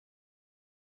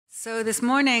So this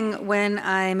morning, when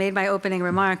I made my opening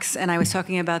remarks and I was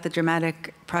talking about the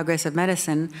dramatic progress of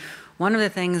medicine, one of the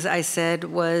things I said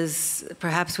was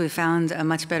perhaps we found a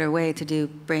much better way to do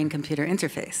brain-computer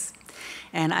interface.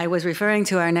 And I was referring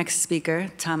to our next speaker,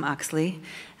 Tom Oxley,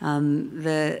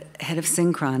 the head of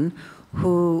Synchron,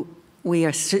 who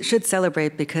we should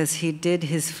celebrate because he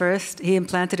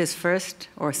implanted his first,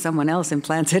 or someone else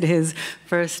implanted his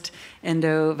first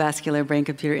endovascular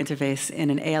brain-computer interface in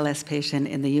an ALS patient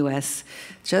in the US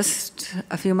just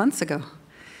a few months ago.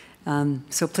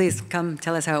 So please come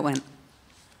tell us how it went.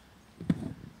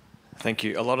 Thank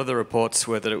you. A lot of the reports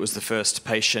were that it was the first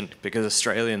patient because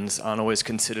Australians aren't always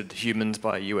considered humans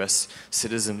by US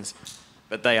citizens,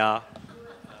 but they are.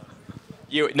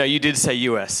 No, you did say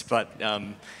US, but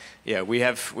yeah,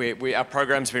 our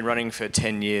program's been running for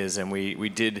 10 years, and we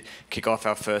did kick off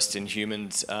our first in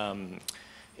humans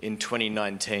in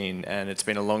 2019, and it's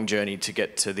been a long journey to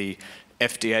get to the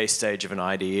FDA stage of an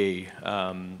IDE.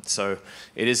 So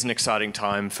it is an exciting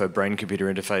time for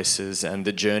brain-computer interfaces, and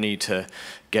the journey to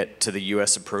get to the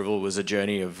US approval was a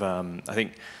journey of, I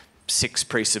think, 6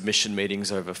 pre-submission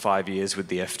meetings over 5 years with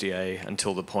the FDA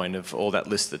until the point of all that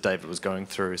list that David was going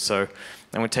through. So I'm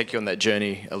going to take you on that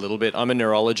journey a little bit. I'm a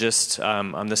neurologist.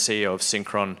 I'm the CEO of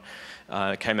Synchron.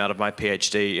 Came out of my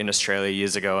PhD in Australia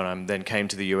years ago, and I then came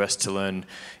to the US to learn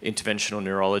interventional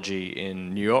neurology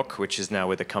in New York, which is now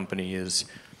where the company is.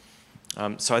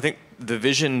 So I think the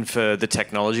vision for the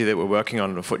technology that we're working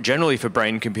on, generally for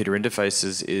brain-computer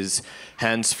interfaces, is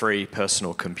hands-free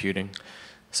personal computing.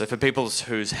 So for people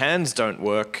whose hands don't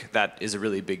work, that is a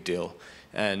really big deal.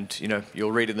 And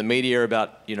you'll read in the media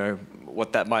about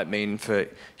what that might mean for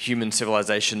human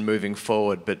civilization moving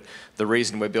forward. But the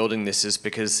reason we're building this is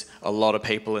because a lot of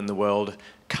people in the world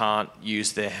can't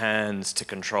use their hands to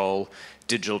control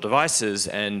digital devices,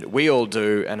 and we all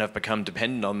do and have become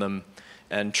dependent on them.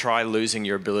 And try losing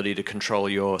your ability to control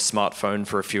your smartphone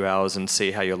for a few hours and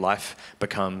see how your life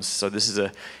becomes. So this is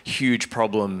a huge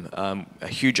problem, a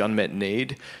huge unmet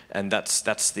need, and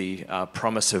that's the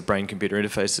promise of brain-computer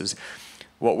interfaces.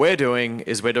 What we're doing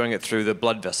is we're doing it through the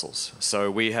blood vessels.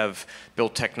 So we have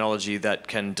built technology that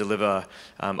can deliver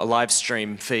a live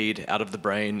stream feed out of the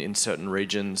brain in certain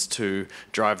regions to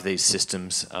drive these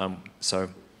systems. So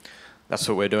that's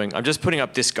what we're doing. I'm just putting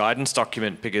up this guidance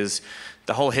document because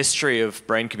the whole history of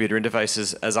brain-computer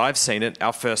interfaces, as I've seen it,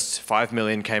 our first $5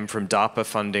 million came from DARPA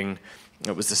funding.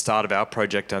 It was the start of our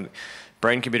project. And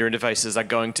brain-computer interfaces are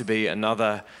going to be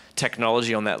another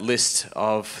technology on that list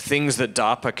of things that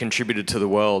DARPA contributed to the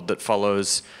world that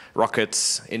follows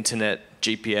rockets, internet,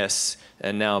 GPS,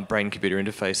 and now brain-computer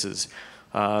interfaces.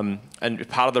 And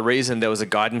part of the reason there was a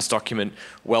guidance document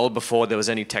well before there was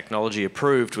any technology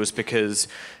approved was because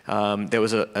there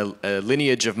was a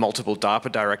lineage of multiple DARPA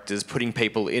directors putting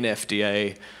people in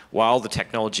FDA while the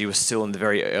technology was still in the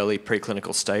very early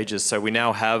preclinical stages. So we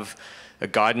now have a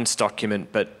guidance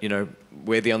document, but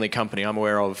we're the only company I'm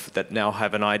aware of that now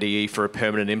have an IDE for a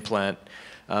permanent implant.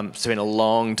 It's been a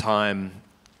long time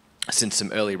since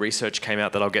some early research came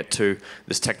out that I'll get to.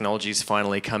 This technology is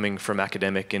finally coming from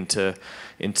academic into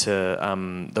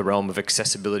the realm of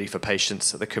accessibility for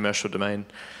patients, the commercial domain.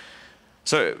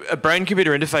 So a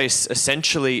brain-computer interface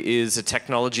essentially is a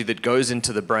technology that goes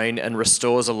into the brain and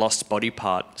restores a lost body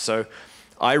part. So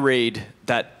I read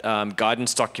that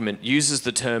guidance document uses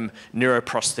the term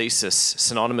neuroprosthesis,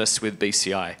 synonymous with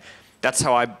BCI. That's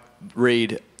how I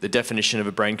read the definition of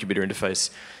a brain-computer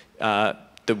interface.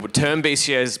 The term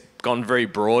BCI has gone very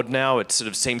broad now. It sort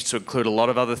of seems to include a lot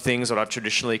of other things, what I've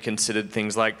traditionally considered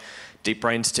things like deep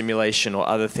brain stimulation or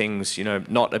other things,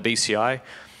 not a BCI.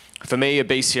 For me, a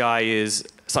BCI is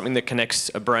something that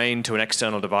connects a brain to an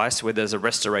external device where there's a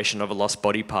restoration of a lost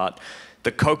body part.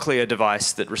 The cochlear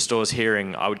device that restores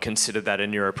hearing, I would consider that a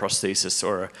neuroprosthesis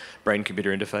or a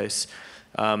brain-computer interface.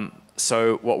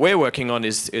 So what we're working on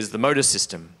is the motor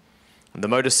system. The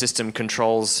motor system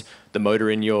controls the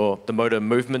motor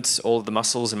movements. All of the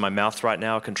muscles in my mouth right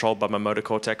now are controlled by my motor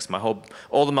cortex.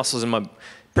 All the muscles in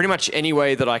pretty much any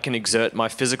way that I can exert my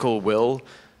physical will,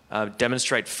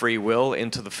 demonstrate free will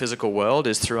into the physical world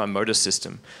is through our motor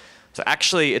system. So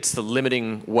actually, it's the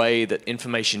limiting way that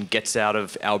information gets out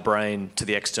of our brain to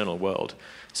the external world.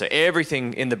 So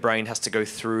everything in the brain has to go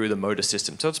through the motor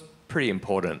system. So it's pretty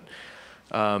important.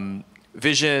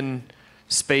 Vision,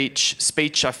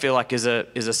 speech I feel like is a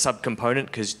subcomponent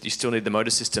because you still need the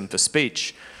motor system for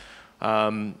speech.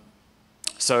 So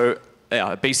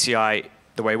BCI,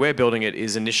 the way we're building it,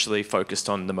 is initially focused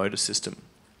on the motor system.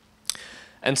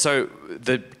 And so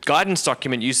the guidance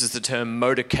document uses the term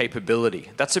motor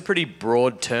capability. That's a pretty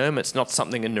broad term. It's not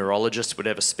something a neurologist would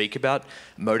ever speak about,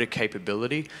 motor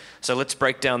capability. So let's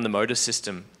break down the motor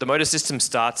system. The motor system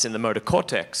starts in the motor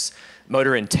cortex,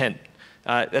 motor intent.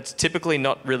 That's typically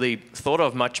not really thought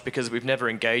of much because we've never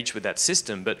engaged with that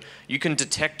system, but you can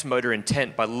detect motor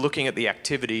intent by looking at the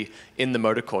activity in the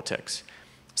motor cortex.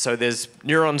 So there's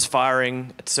neurons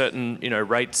firing at certain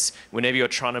rates whenever you're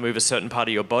trying to move a certain part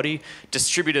of your body,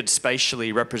 distributed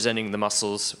spatially representing the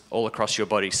muscles all across your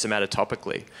body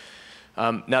somatotopically.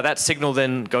 Now that signal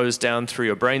then goes down through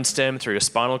your brainstem, through your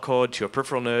spinal cord, to your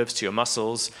peripheral nerves, to your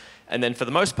muscles, and then for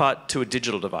the most part to a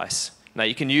digital device. Now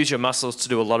you can use your muscles to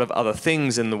do a lot of other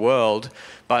things in the world,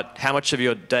 but how much of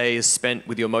your day is spent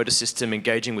with your motor system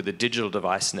engaging with a digital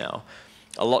device now?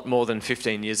 A lot more than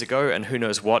 15 years ago, and who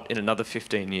knows what in another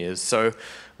 15 years. So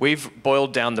we've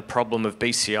boiled down the problem of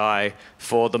BCI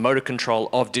for the motor control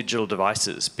of digital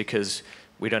devices because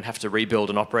we don't have to rebuild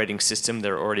an operating system.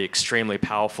 There are already extremely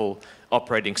powerful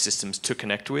operating systems to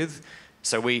connect with.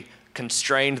 So we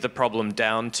constrained the problem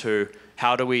down to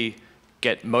how do we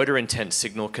get motor intent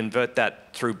signal, convert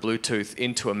that through Bluetooth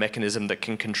into a mechanism that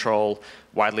can control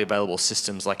widely available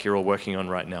systems like you're all working on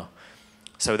right now.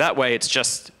 So that way it's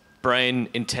just brain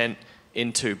intent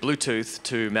into Bluetooth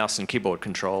to mouse and keyboard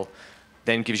control,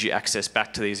 then gives you access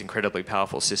back to these incredibly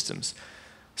powerful systems.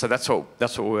 So that's what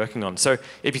we're working on. So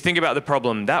if you think about the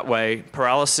problem that way,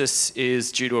 paralysis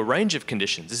is due to a range of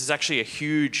conditions. This is actually a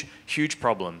huge, huge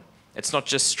problem. It's not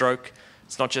just stroke,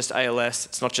 it's not just ALS,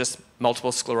 it's not just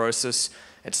multiple sclerosis,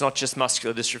 it's not just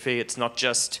muscular dystrophy, it's not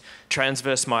just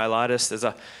transverse myelitis. There's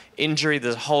an injury,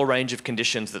 there's a whole range of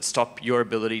conditions that stop your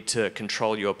ability to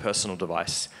control your personal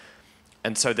device.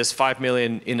 And so there's 5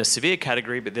 million in a severe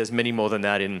category, but there's many more than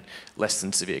that in less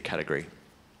than severe category.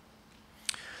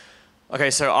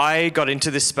 Okay, so I got into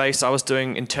this space. I was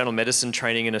doing internal medicine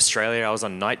training in Australia. I was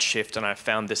on night shift, and I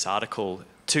found this article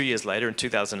 2 years later in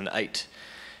 2008.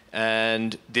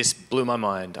 And this blew my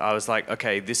mind. I was like,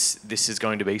 okay, this is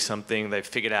going to be something. They've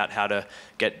figured out how to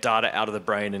get data out of the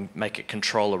brain and make it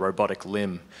control a robotic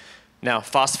limb. Now,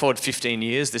 fast forward 15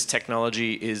 years, this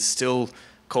technology is still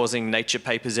causing Nature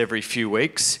papers every few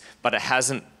weeks, but it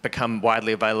hasn't become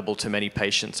widely available to many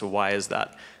patients. Well, why is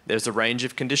that? There's a range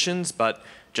of conditions, but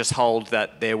just hold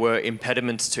that there were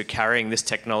impediments to carrying this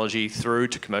technology through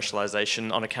to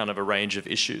commercialization on account of a range of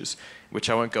issues, which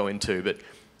I won't go into, but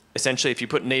essentially, if you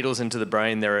put needles into the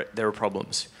brain, there are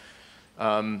problems.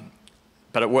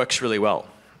 But it works really well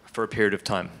for a period of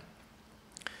time.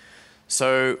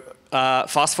 So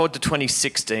fast forward to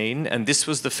 2016, and this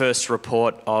was the first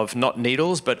report of not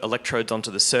needles, but electrodes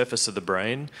onto the surface of the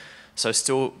brain. So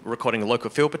still recording local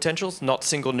field potentials, not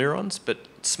single neurons, but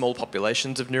small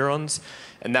populations of neurons.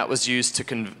 And that was used to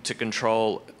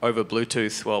control over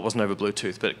Bluetooth, well, it wasn't over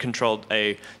Bluetooth, but it controlled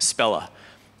a speller.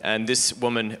 And this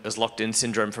woman was locked-in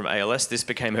syndrome from ALS. This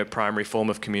became her primary form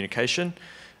of communication.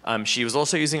 She was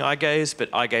also using eye gaze,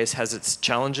 but eye gaze has its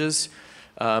challenges,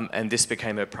 and this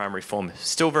became her primary form.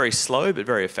 Still very slow, but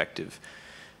very effective.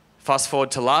 Fast forward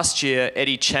to last year,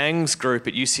 Eddie Chang's group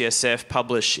at UCSF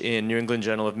published in New England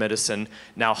Journal of Medicine,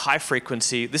 now high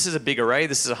frequency. This is a big array.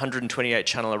 This is a 128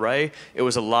 channel array. It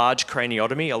was a large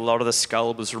craniotomy. A lot of the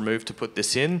skull was removed to put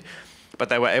this in. But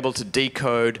they were able to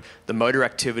decode the motor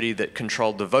activity that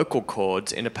controlled the vocal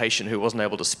cords in a patient who wasn't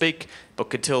able to speak,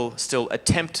 but could still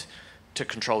attempt to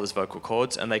control his vocal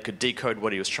cords, and they could decode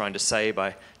what he was trying to say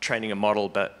by training a model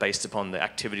based upon the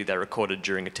activity they recorded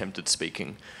during attempted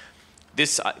speaking.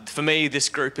 For me, this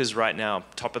group is right now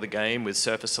top of the game with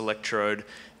surface electrode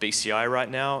BCI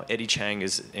right now. Eddie Chang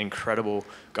is an incredible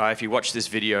guy. If you watch this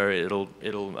video,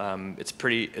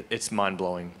 it's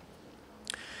mind-blowing.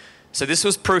 So this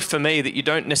was proof for me that you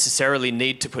don't necessarily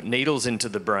need to put needles into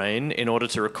the brain in order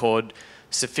to record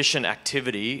sufficient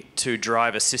activity to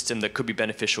drive a system that could be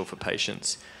beneficial for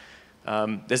patients.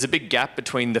 There's a big gap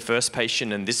between the first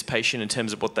patient and this patient in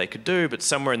terms of what they could do, but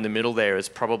somewhere in the middle there is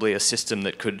probably a system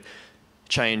that could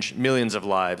change millions of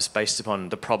lives based upon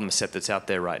the problem set that's out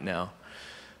there right now.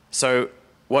 So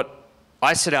what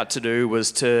I set out to do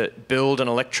was to build an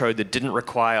electrode that didn't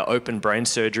require open brain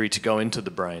surgery to go into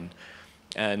the brain.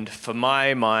 And for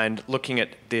my mind, looking at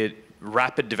the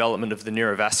rapid development of the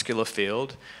neurovascular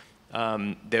field,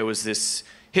 there was this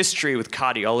history with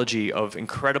cardiology of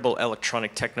incredible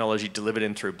electronic technology delivered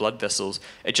in through blood vessels.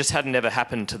 It just hadn't ever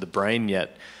happened to the brain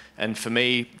yet. And for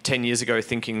me, 10 years ago,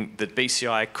 thinking that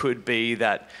BCI could be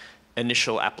that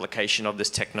initial application of this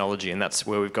technology, and that's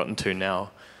where we've gotten to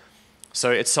now.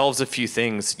 So it solves a few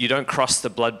things. You don't cross the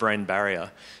blood-brain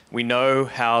barrier. We know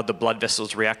how the blood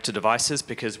vessels react to devices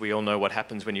because we all know what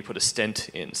happens when you put a stent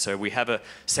in. So we have a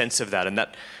sense of that, and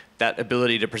that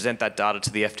ability to present that data to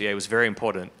the FDA was very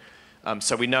important.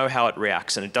 So we know how it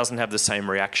reacts, and it doesn't have the same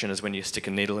reaction as when you stick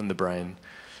a needle in the brain.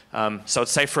 So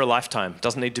it's safe for a lifetime,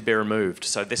 doesn't need to be removed.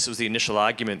 So this was the initial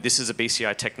argument. This is a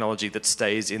BCI technology that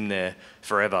stays in there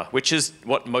forever, which is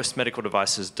what most medical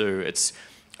devices do. It's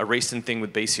a recent thing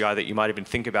with BCI that you might even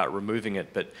think about removing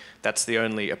it, but that's the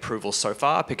only approval so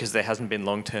far because there hasn't been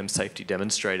long-term safety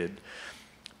demonstrated.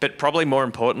 But probably more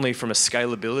importantly, from a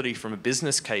scalability, from a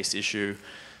business case issue,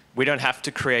 we don't have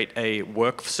to create a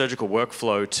surgical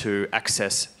workflow to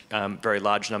access very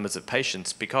large numbers of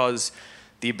patients because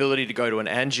the ability to go to an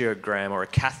angiogram or a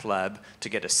cath lab to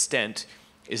get a stent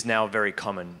is now very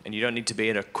common. And you don't need to be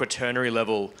in a quaternary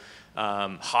level,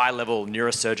 high-level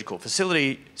neurosurgical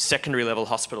facility. Secondary level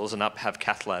hospitals and up have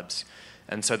cath labs.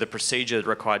 And so the procedure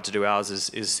required to do ours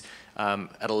is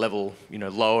at a level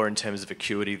lower in terms of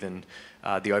acuity than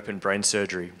the open brain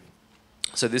surgery.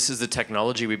 So this is the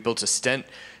technology. We built a stent.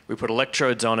 We put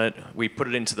electrodes on it. We put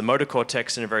it into the motor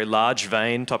cortex in a very large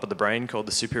vein, top of the brain, called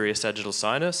the superior sagittal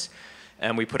sinus.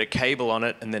 And we put a cable on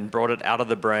it and then brought it out of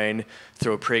the brain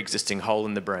through a pre-existing hole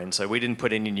in the brain. So we didn't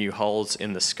put any new holes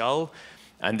in the skull.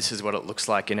 And this is what it looks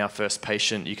like in our first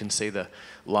patient. You can see the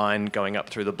line going up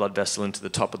through the blood vessel into the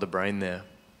top of the brain there.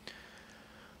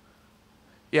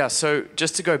 Yeah, so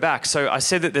just to go back, so I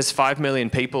said that there's 5 million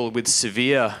people with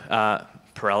severe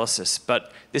paralysis,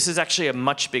 but this is actually a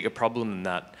much bigger problem than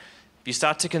that. If you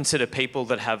start to consider people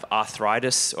that have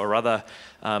arthritis or other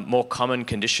more common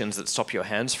conditions that stop your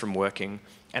hands from working,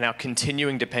 and our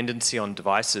continuing dependency on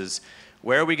devices,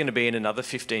 where are we going to be in another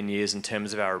 15 years in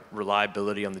terms of our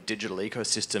reliability on the digital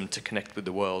ecosystem to connect with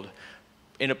the world?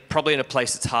 Probably in a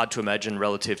place that's hard to imagine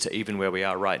relative to even where we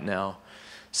are right now.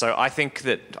 So I think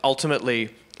that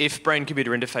ultimately, if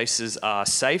brain-computer interfaces are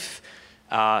safe,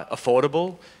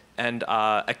 affordable, and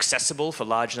are accessible for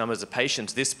large numbers of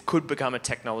patients, this could become a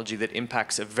technology that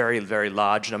impacts a very, very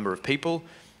large number of people.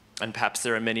 And perhaps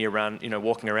there are many around,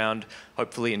 walking around,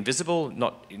 hopefully invisible.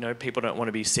 People don't want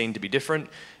to be seen to be different.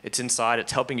 It's inside.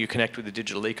 It's helping you connect with the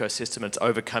digital ecosystem. It's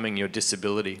overcoming your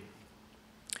disability.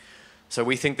 So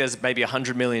we think there's maybe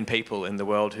 100 million people in the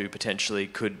world who potentially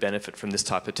could benefit from this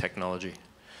type of technology.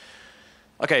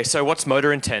 Okay, so what's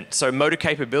motor intent? So motor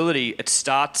capability, it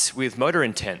starts with motor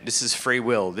intent. This is free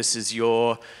will. This is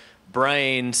your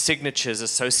brain signatures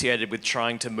associated with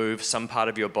trying to move some part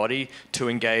of your body to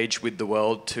engage with the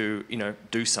world to,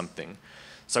 do something.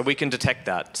 So we can detect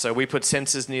that. So we put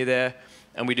sensors near there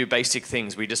and we do basic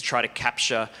things. We just try to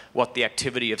capture what the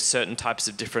activity of certain types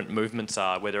of different movements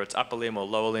are, whether it's upper limb or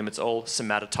lower limb, it's all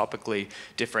somatotopically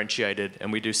differentiated.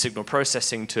 And we do signal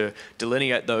processing to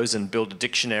delineate those and build a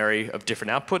dictionary of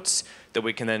different outputs that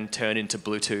we can then turn into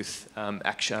Bluetooth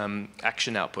action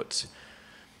outputs.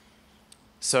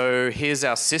 So here's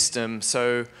our system.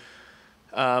 So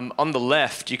on the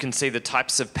left, you can see the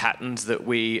types of patterns that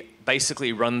we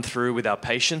basically run through with our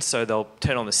patients. So they'll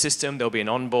turn on the system, there'll be an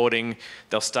onboarding,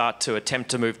 they'll start to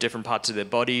attempt to move different parts of their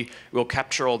body. We'll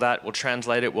capture all that, we'll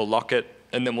translate it, we'll lock it,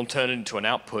 and then we'll turn it into an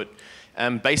output.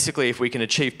 Basically, if we can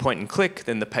achieve point and click,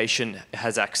 then the patient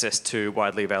has access to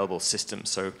widely available systems.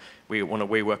 So we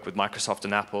work with Microsoft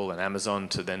and Apple and Amazon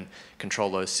to then control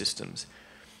those systems.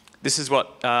 This is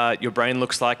what your brain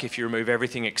looks like if you remove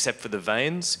everything except for the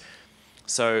veins.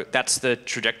 So that's the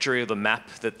trajectory of the map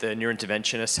that the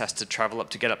neurointerventionist has to travel up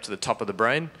to get up to the top of the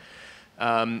brain.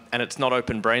 And it's not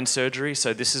open brain surgery.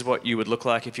 So this is what you would look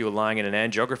like if you were lying in an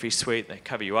angiography suite. They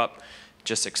cover you up,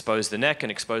 just expose the neck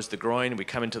and expose the groin. We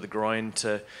come into the groin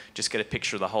to just get a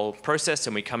picture of the whole process,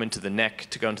 and we come into the neck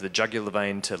to go into the jugular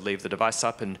vein to leave the device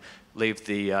up and leave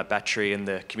the battery and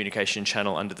the communication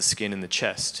channel under the skin in the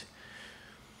chest.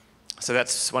 So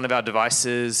that's one of our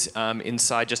devices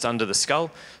inside, just under the skull,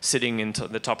 sitting into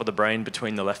the top of the brain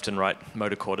between the left and right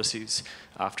motor cortices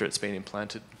after it's been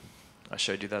implanted. I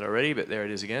showed you that already, but there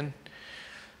it is again.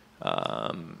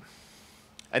 And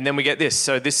then we get this.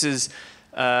 So this is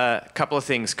a couple of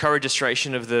things.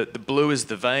 Co-registration of the blue is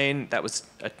the vein. That was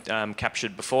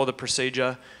captured before the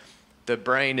procedure. The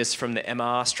brain is from the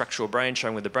MR, structural brain,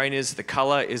 showing where the brain is. The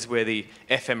color is where the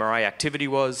fMRI activity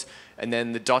was. And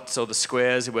then the dots or the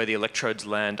squares are where the electrodes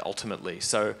land ultimately.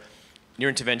 So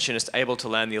neurointerventionist able to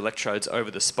land the electrodes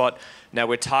over the spot. Now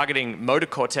we're targeting motor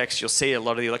cortex. You'll see a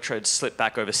lot of the electrodes slip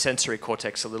back over sensory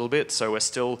cortex a little bit. So we're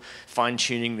still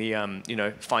fine-tuning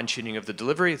the, fine-tuning of the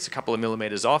delivery. It's a couple of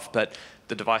millimeters off, but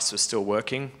the device was still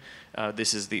working.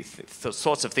 This is the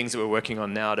sorts of things that we're working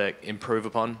on now to improve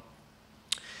upon.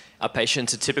 Our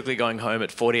patients are typically going home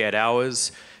at 48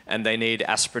 hours, and they need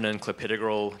aspirin and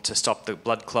clopidogrel to stop the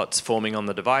blood clots forming on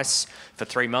the device for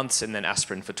 3 months, and then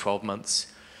aspirin for 12 months.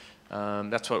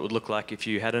 That's what it would look like if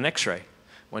you had an X-ray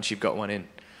once you've got one in.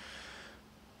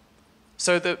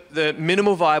 So the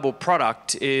minimal viable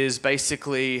product is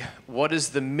basically what is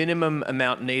the minimum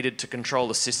amount needed to control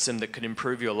a system that could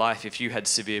improve your life if you had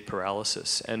severe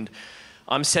paralysis. And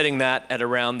I'm setting that at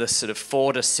around the sort of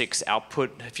 4 to 6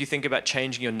 output. If you think about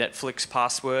changing your Netflix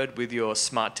password with your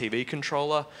smart TV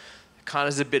controller, it kind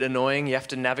of is a bit annoying. You have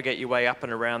to navigate your way up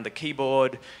and around the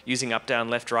keyboard using up, down,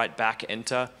 left, right, back,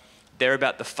 enter. They're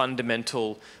about the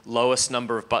fundamental lowest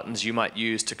number of buttons you might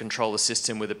use to control a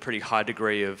system with a pretty high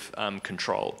degree of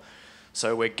control.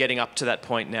 So we're getting up to that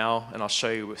point now, and I'll show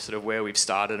you sort of where we've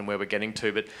started and where we're getting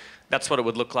to, but that's what it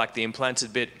would look like, the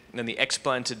implanted bit. And then the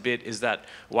explanted bit is that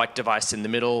white device in the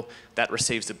middle that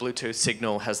receives the Bluetooth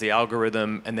signal, has the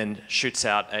algorithm, and then shoots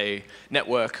out a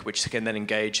network which can then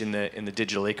engage in the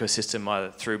digital ecosystem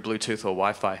either through Bluetooth or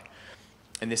Wi-Fi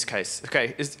in this case.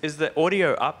 Okay, is the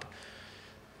audio up,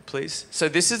 please? So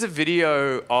this is a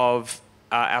video of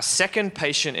our second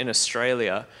patient in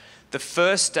Australia. The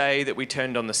first day that we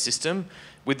turned on the system,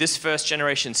 with this first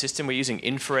generation system, we're using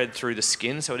infrared through the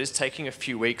skin, so it is taking a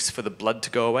few weeks for the blood to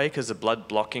go away because the blood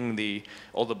blocking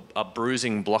all the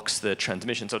bruising blocks the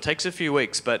transmission. So it takes a few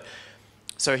weeks, but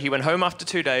so he went home after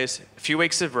 2 days, a few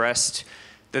weeks of rest.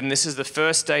 Then this is the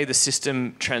first day the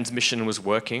system transmission was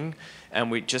working,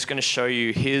 and we're just going to show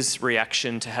you his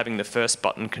reaction to having the first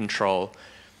button control.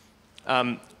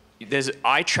 There's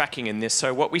eye tracking in this.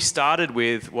 So what we started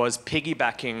with was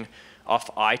piggybacking off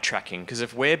eye tracking, because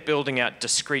if we're building out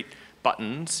discrete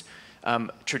buttons,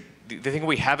 the thing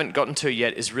we haven't gotten to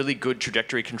yet is really good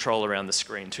trajectory control around the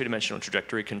screen, two-dimensional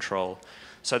trajectory control.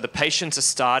 So the patients are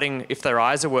starting, if their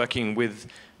eyes are working with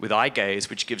eye gaze,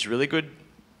 which gives really good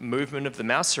movement of the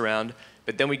mouse around,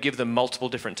 but then we give them multiple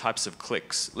different types of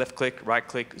clicks. Left click, right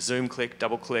click, zoom click,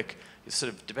 double click. It's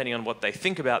sort of depending on what they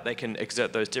think about, they can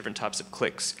exert those different types of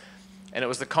clicks. And it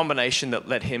was the combination that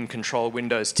let him control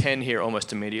Windows 10 here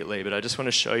almost immediately. But I just want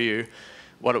to show you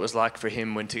what it was like for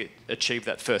him when to achieve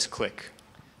that first click.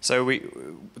 So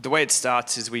the way it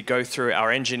starts is we go through,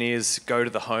 our engineers go to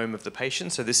the home of the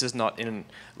patient. So this is not in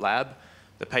a lab.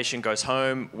 The patient goes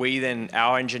home.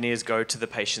 Our engineers go to the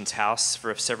patient's house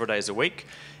for several days a week,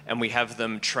 and we have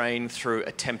them train through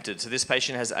attempted. So this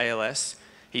patient has ALS.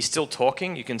 He's still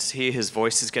talking. You can hear his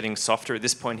voice is getting softer. At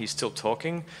this point, he's still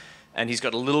talking. And he's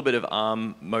got a little bit of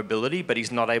arm mobility, but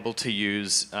he's not able to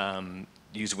use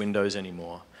Windows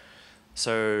anymore.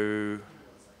 So,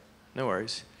 no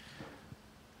worries.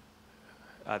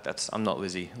 I'm not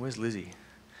Lizzie. Where's Lizzie?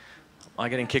 Am I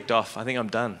getting kicked off? I think I'm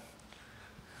done.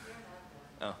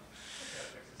 Oh.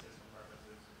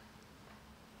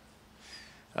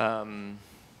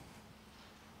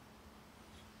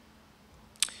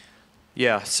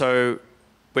 Yeah, so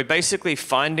we're basically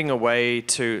finding a way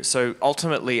to, so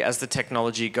ultimately as the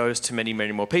technology goes to many,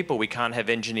 many more people, we can't have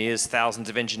engineers, thousands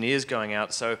of engineers going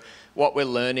out. So what we're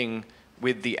learning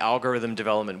with the algorithm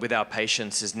development with our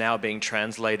patients is now being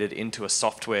translated into a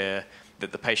software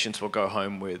that the patients will go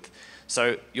home with.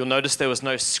 So you'll notice there was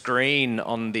no screen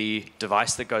on the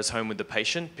device that goes home with the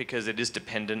patient because it is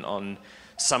dependent on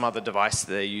some other device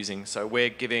that they're using. So we're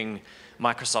giving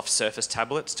Microsoft Surface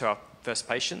tablets to our first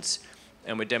patients,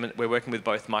 and we're working with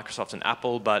both Microsoft and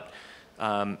Apple, but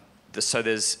our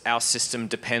system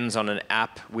depends on an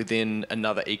app within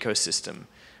another ecosystem,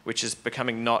 which is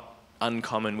becoming not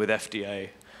uncommon with FDA.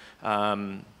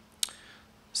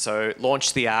 So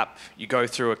launch the app, you go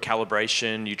through a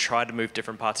calibration, you try to move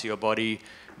different parts of your body,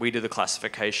 we do the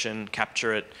classification,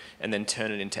 capture it, and then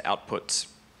turn it into outputs.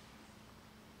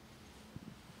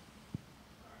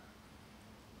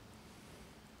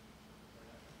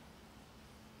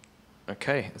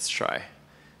 Okay, let's try.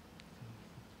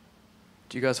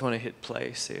 Do you guys want to hit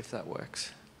play, see if that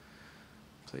works?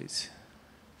 Please.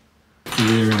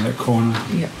 There in that corner.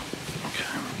 Yeah. Okay.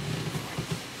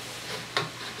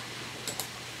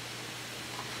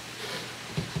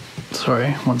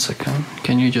 Sorry, 1 second.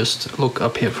 Can you just look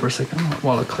up here for a second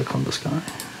while I click on this guy?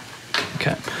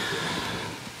 Okay.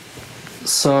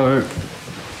 So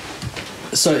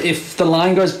if the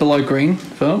line goes below green,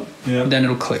 Phil, then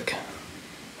it'll click.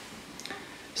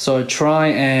 So try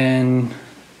and,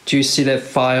 do you see that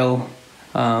file,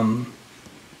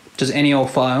 just any old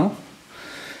file?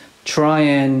 Try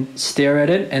and stare at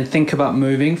it and think about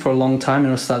moving for a long time and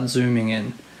it'll start zooming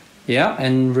in. Yeah,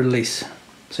 and release.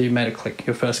 So you made a click,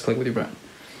 your first click with your brain.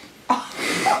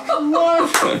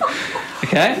 What?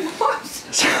 Okay? What?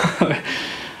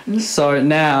 So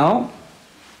now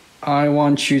I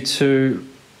want you to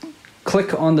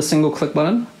click on the single click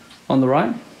button on the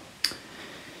right.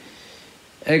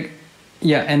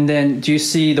 Yeah, and then do you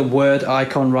see the word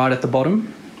icon right at the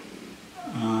bottom?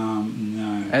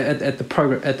 No. At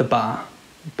the bar,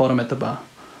 bottom at the bar.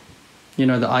 You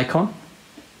know the icon?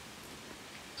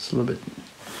 It's a little bit.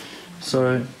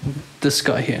 So this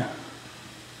guy here.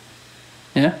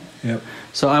 Yeah? Yep.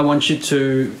 So I want you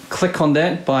to click on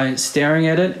that by staring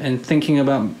at it and thinking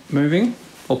about moving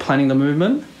or planning the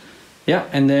movement. Yeah,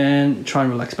 and then try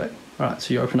and relax back. All right,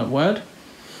 so you open up Word.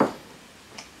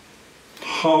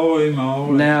 Holy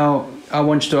moly. Now I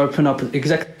want you to open up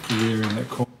exactly. There in that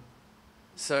corner.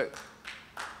 So,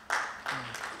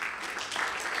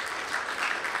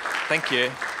 thank you.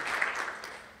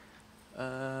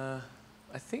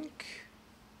 I think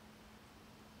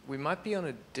we might be on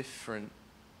a different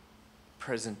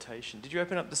presentation. Did you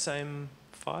open up the same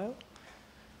file?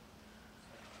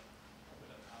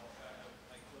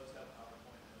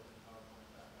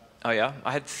 Oh yeah,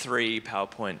 I had 3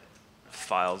 PowerPoint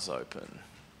files open.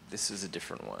 This is a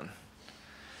different one.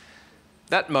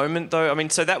 That moment though, I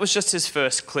mean, so that was just his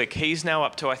first click. He's now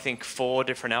up to, I think, 4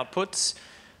 different outputs.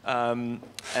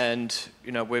 And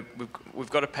you know, we've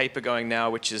got a paper going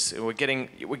now, which is we're getting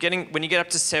when you get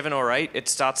up to 7 or 8,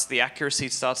 the accuracy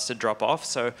starts to drop off.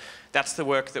 So that's the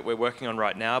work that we're working on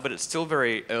right now, but it's still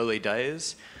very early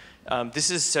days. This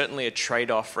is certainly a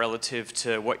trade-off relative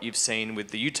to what you've seen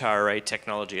with the Utah array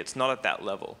technology. It's not at that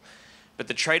level. But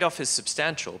the trade-off is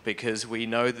substantial because we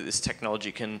know that this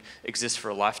technology can exist for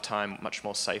a lifetime much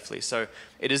more safely. So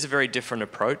it is a very different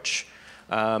approach.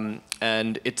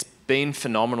 And it's been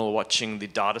phenomenal watching the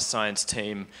data science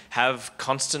team have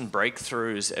constant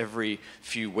breakthroughs every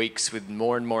few weeks with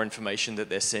more and more information that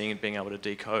they're seeing and being able to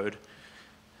decode.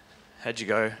 How'd you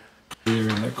go? There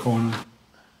in that corner.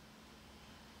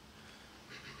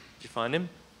 Did you find him?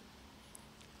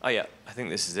 Oh yeah, I think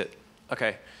this is it.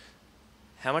 Okay.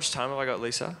 How much time have I got,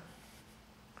 Lisa?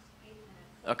 8 minutes.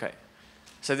 Okay.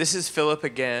 So this is Philip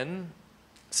again.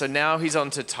 So now he's on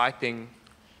to typing.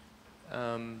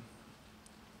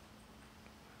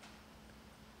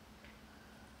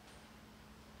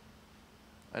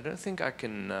 I don't think I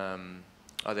can,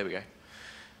 oh, there we go.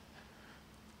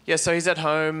 Yeah, so he's at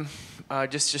home.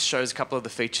 Just shows a couple of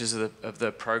the features of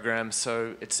the program.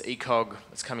 So it's ECOG.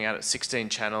 It's coming out at 16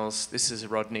 channels. This is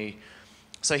Rodney.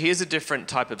 So here's a different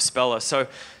type of speller. So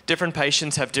different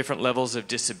patients have different levels of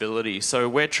disability. So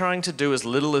we're trying to do as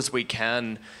little as we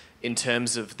can in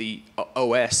terms of the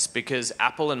OS, because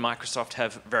Apple and Microsoft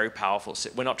have very powerful,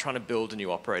 we're not trying to build a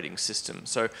new operating system.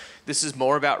 So this is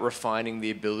more about refining the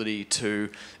ability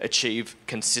to achieve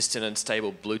consistent and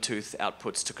stable Bluetooth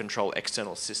outputs to control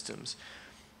external systems.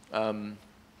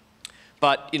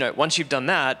 But you know, once you've done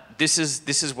that, this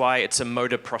is why it's a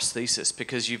motor prosthesis,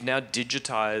 because you've now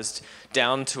digitized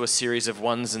down to a series of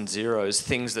 1s and 0s,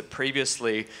 things that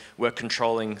previously were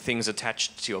controlling things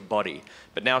attached to your body.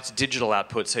 But now it's a digital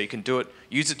output, so you can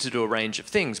use it to do a range of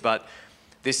things. But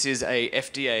this is a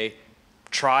FDA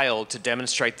trial to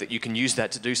demonstrate that you can use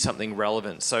that to do something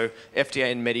relevant. So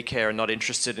FDA and Medicare are not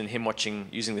interested in him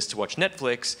using this to watch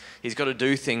Netflix. He's got to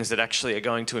do things that actually are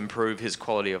going to improve his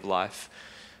quality of life.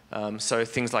 So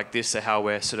things like this are how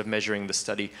we're sort of measuring the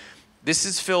study. This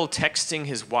is Phil texting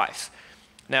his wife.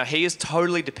 Now, he is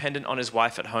totally dependent on his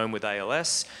wife at home with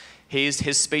ALS.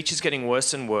 His speech is getting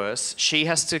worse and worse. She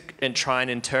has to try and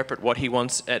interpret what he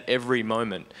wants at every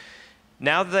moment.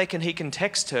 Now that he can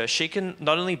text her, she can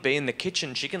not only be in the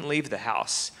kitchen, she can leave the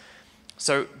house.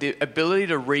 So the ability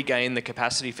to regain the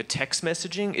capacity for text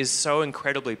messaging is so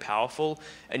incredibly powerful,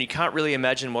 and you can't really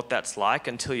imagine what that's like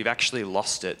until you've actually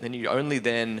lost it. Then you only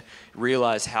then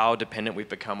realize how dependent we've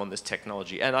become on this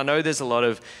technology. And I know there's a lot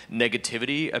of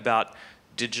negativity about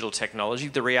digital technology.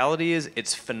 The reality is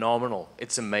it's phenomenal.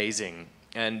 It's amazing.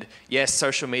 And yes,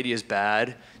 social media is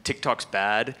bad, TikTok's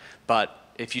bad, but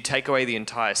if you take away the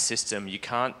entire system, you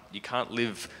can't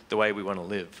live the way we want to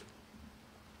live.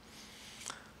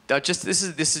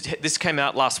 This came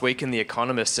out last week in The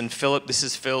Economist, and this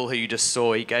is Phil, who you just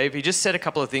saw. He just said a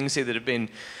couple of things here that have been,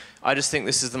 I just think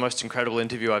this is the most incredible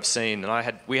interview I've seen,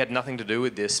 and we had nothing to do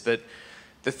with this, but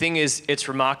the thing is, it's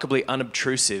remarkably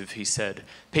unobtrusive, he said.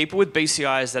 People with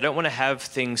BCIs, they don't want to have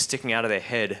things sticking out of their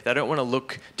head. They don't want to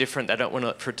look different. They don't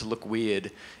want for it to look weird.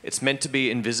 It's meant to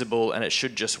be invisible, and it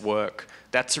should just work.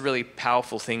 That's a really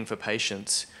powerful thing for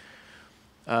patients.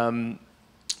 He's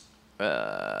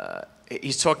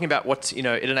talking about it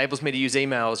enables me to use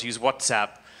emails, use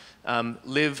WhatsApp,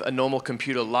 live a normal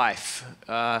computer life.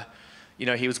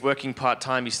 he was working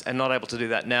part-time and not able to do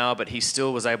that now, but he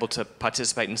still was able to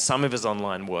participate in some of his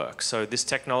online work. So this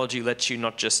technology lets you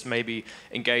not just maybe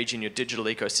engage in your digital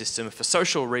ecosystem for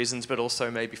social reasons, but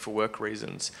also maybe for work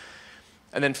reasons.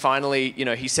 And then finally,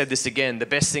 he said this again, the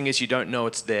best thing is you don't know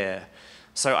it's there.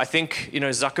 So I think,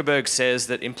 Zuckerberg says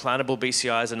that implantable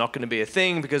BCIs are not going to be a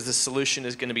thing because the solution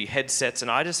is going to be headsets,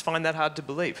 and I just find that hard to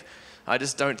believe. I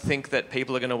just don't think that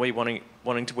people are going to be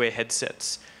wanting to wear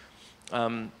headsets.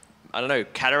 I don't know,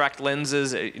 cataract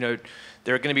lenses, there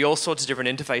are going to be all sorts of different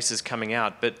interfaces coming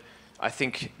out, but I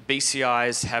think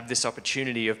BCIs have this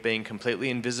opportunity of being completely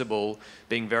invisible,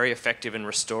 being very effective in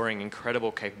restoring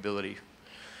incredible capability.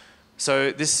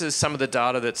 So this is some of the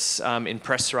data that's in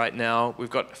press right now. We've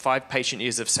got 5 patient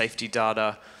years of safety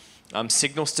data.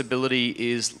 Signal stability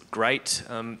is great.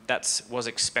 That was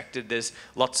expected. There's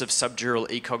lots of subdural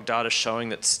ECOG data showing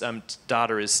that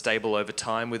data is stable over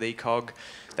time with ECOG.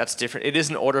 That's different. It is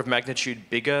an order of magnitude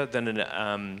bigger than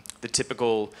the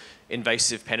typical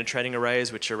invasive penetrating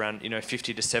arrays, which are around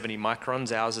 50 to 70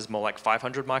 microns. Ours is more like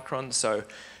 500 microns. So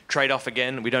trade-off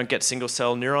again, we don't get single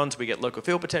cell neurons, we get local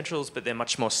field potentials, but they're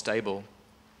much more stable.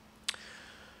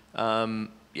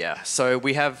 Yeah, so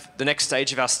we have the next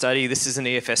stage of our study. This is an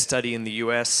EFS study in the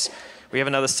US. We have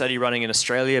another study running in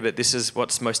Australia, but this is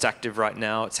what's most active right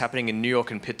now. It's happening in New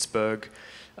York and Pittsburgh.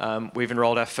 We've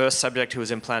enrolled our first subject who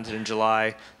was implanted in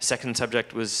July. Second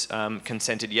subject was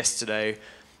consented yesterday.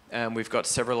 And we've got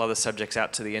several other subjects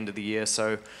out to the end of the year.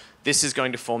 So this is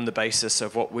going to form the basis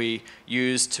of what we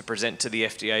use to present to the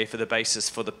FDA for the basis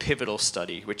for the pivotal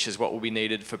study, which is what will be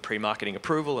needed for pre-marketing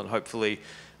approval and hopefully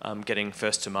getting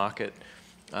first to market.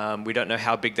 We don't know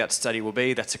how big that study will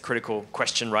be. That's a critical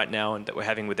question right now and that we're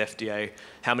having with FDA.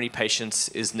 How many patients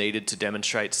is needed to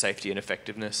demonstrate safety and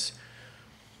effectiveness?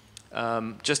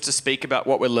 Just to speak about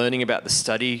what we're learning about the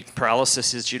study,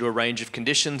 paralysis is due to a range of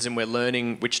conditions, and we're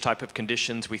learning which type of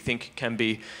conditions we think can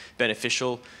be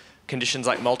beneficial. Conditions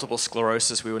like multiple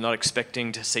sclerosis, we were not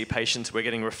expecting to see patients. We're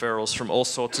getting referrals from all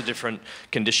sorts of different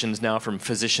conditions now from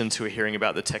physicians who are hearing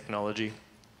about the technology.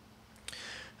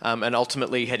 And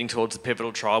ultimately, heading towards the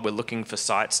pivotal trial, we're looking for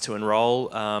sites to enroll.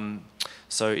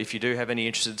 So if you do have any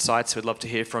interested sites, we'd love to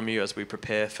hear from you as we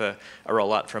prepare for a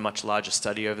rollout for a much larger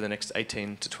study over the next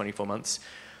 18 to 24 months.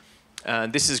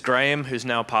 This is Graham, who's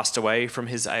now passed away from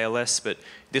his ALS, but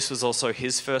this was also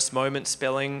his first moment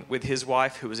spelling with his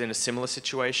wife, who was in a similar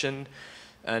situation.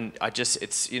 And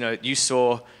you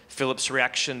saw Philip's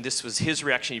reaction. This was his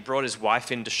reaction. He brought his wife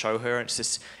in to show her. It's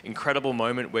this incredible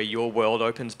moment where your world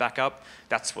opens back up.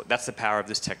 That's the power of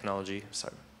this technology.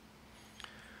 So,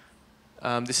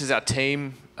 this is our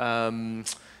team.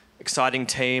 Exciting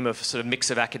team of sort of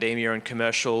mix of academia and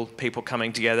commercial people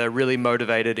coming together. Really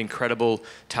motivated, incredible,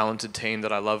 talented team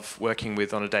that I love working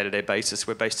with on a day-to-day basis.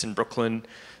 We're based in Brooklyn,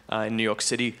 in New York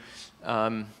City.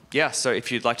 Yeah, so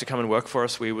if you'd like to come and work for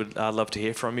us, we would love to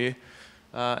hear from you.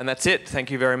 And that's it. Thank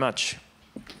you very much.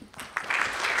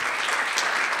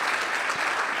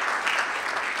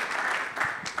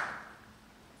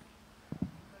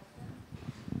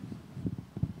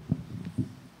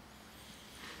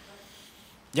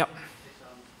 Yep.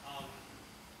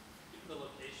 Given the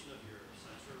location of your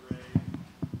sensor array,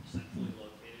 centrally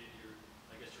located,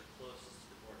 I guess you're closest to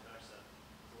the cortex that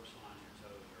corresponds to your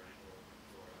toes or ankle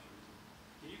or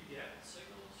can you get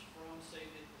signals from, say,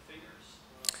 the fingers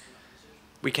in that position?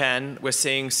 We can. We're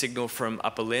seeing signal from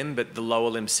upper limb, but the lower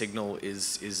limb signal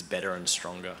is better and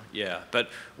stronger. Yeah, but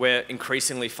we're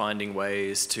increasingly finding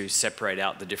ways to separate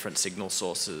out the different signal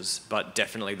sources, but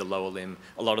definitely the lower limb.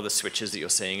 A lot of the switches that you're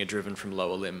seeing are driven from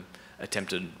lower limb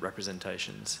attempted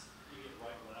representations. You get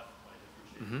right, left by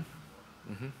differentiating.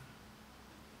 Mm-hmm.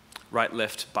 Mm-hmm. Right,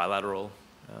 left, bilateral.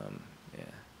 Yeah.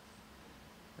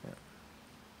 Yeah.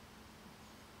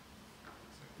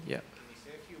 Yeah. Can you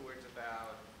say a few words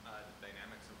about the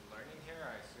dynamics of learning here?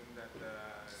 I assume that the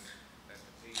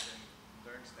patient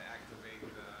learns to activate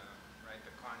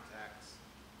the contacts.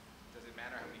 Does it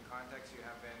matter how many contacts you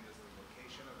have in? Does the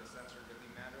location of the sensor really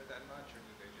matter that much, or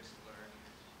do they just learn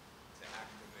to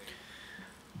activate?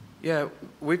 Yeah,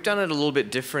 we've done it a little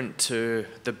bit different to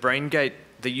the BrainGate,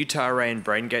 the Utah array and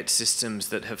BrainGate systems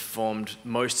that have formed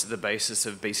most of the basis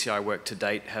of BCI work to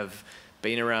date have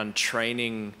been around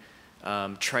training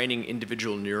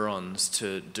individual neurons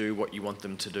to do what you want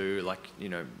them to do, like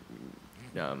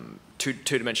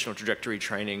two-dimensional trajectory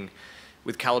training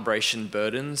with calibration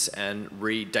burdens and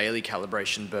daily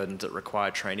calibration burdens that require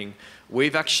training.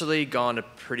 We've actually gone a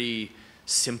pretty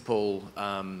simple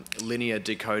linear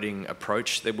decoding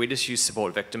approach that we just use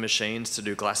support vector machines to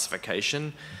do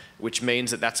classification. which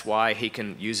means that that's why he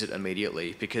can use it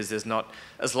immediately, because there's not,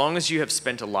 as long as you have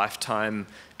spent a lifetime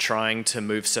trying to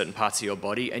move certain parts of your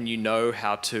body and you know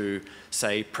how to,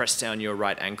 say, press down your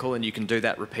right ankle and you can do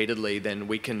that repeatedly, then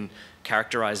we can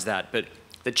characterize that. But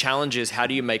the challenge is, how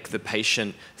do you make the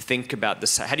patient think about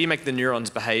this? How do you make the neurons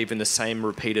behave in the same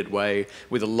repeated way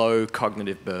with a low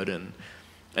cognitive burden?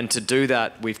 And to do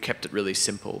that, we've kept it really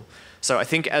simple. So I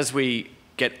think as we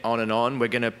get on and on, we're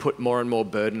going to put more and more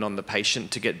burden on the patient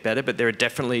to get better, but there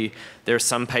are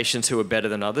some patients who are better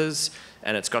than others,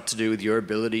 and it's got to do with your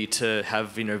ability to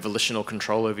have, volitional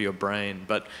control over your brain.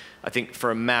 But I think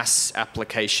for a mass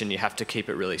application, you have to keep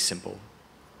it really simple.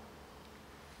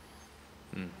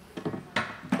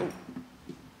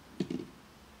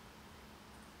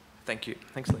 Thank you.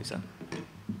 Thanks, Lisa.